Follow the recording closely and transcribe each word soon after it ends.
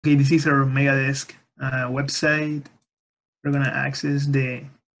Okay, this is our MegaDesk website. We're gonna access the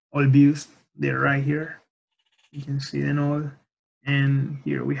all views. They're right here. You can see them all. And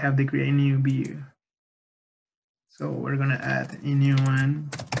here we have the create new view. So we're gonna add a new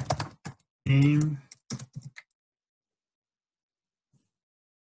one. Name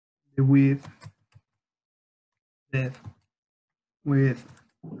the width, depth, width,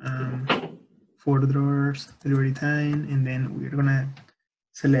 4 drawers, delivery time, and then we're gonna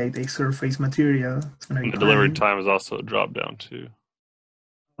select a surface material. It's gonna be And the delivery pine. time is also a drop down too.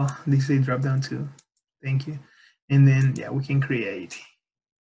 Oh, this is a drop down too. Thank you. And then yeah, we can create.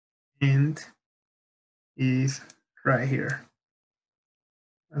 And is right here.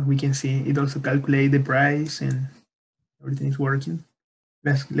 As we can see, it also calculates the price and everything is working.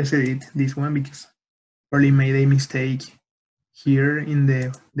 Let's edit this one because probably made a mistake here in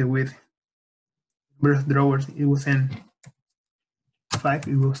the width. Number of drawers, it was 5,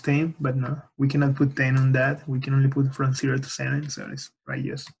 it was 10, but no, we cannot put 10 on that. We can only put from 0 to 7, so it's right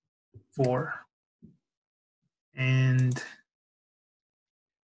just 4. And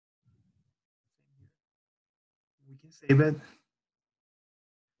we can save it.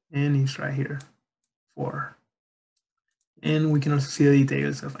 And it's right here, 4. And we can also see the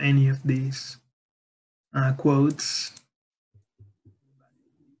details of any of these quotes.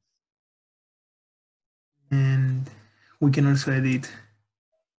 And we can also edit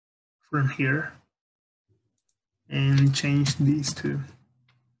from here and change these to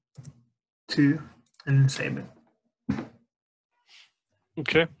 2 and save it.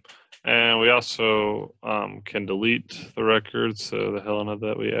 Okay. And we also can delete the records. So the Helena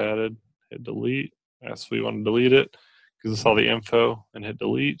that we added, hit delete. Yes, we want to delete it because it's all the info, and hit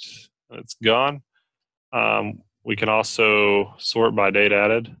delete. And it's gone. We can also sort by date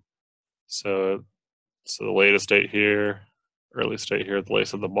added. So the latest date here, earliest date here, the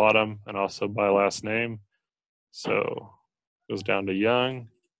latest at the bottom, and also by last name. So it goes down to Young,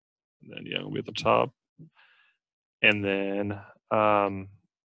 and then Young will be at the top. And then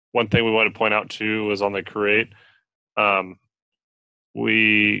one thing we wanted to point out too was on the create.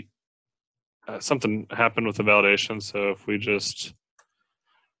 We something happened with the validation. So if we just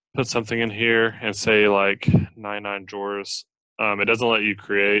put something in here and say like 99 drawers, it doesn't let you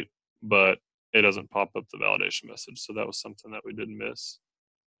create, but it doesn't pop up the validation message. So that was something that we did miss.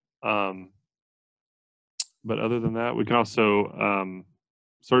 But other than that, we can also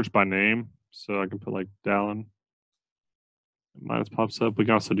search by name. So I can put like Dallin. Mine pops up. We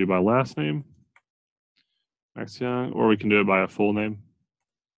can also do by last name, Max Young, or we can do it by a full name.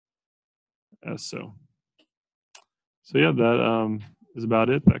 As so. So yeah, that is about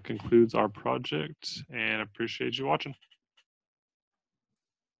it. That concludes our project, and appreciate you watching.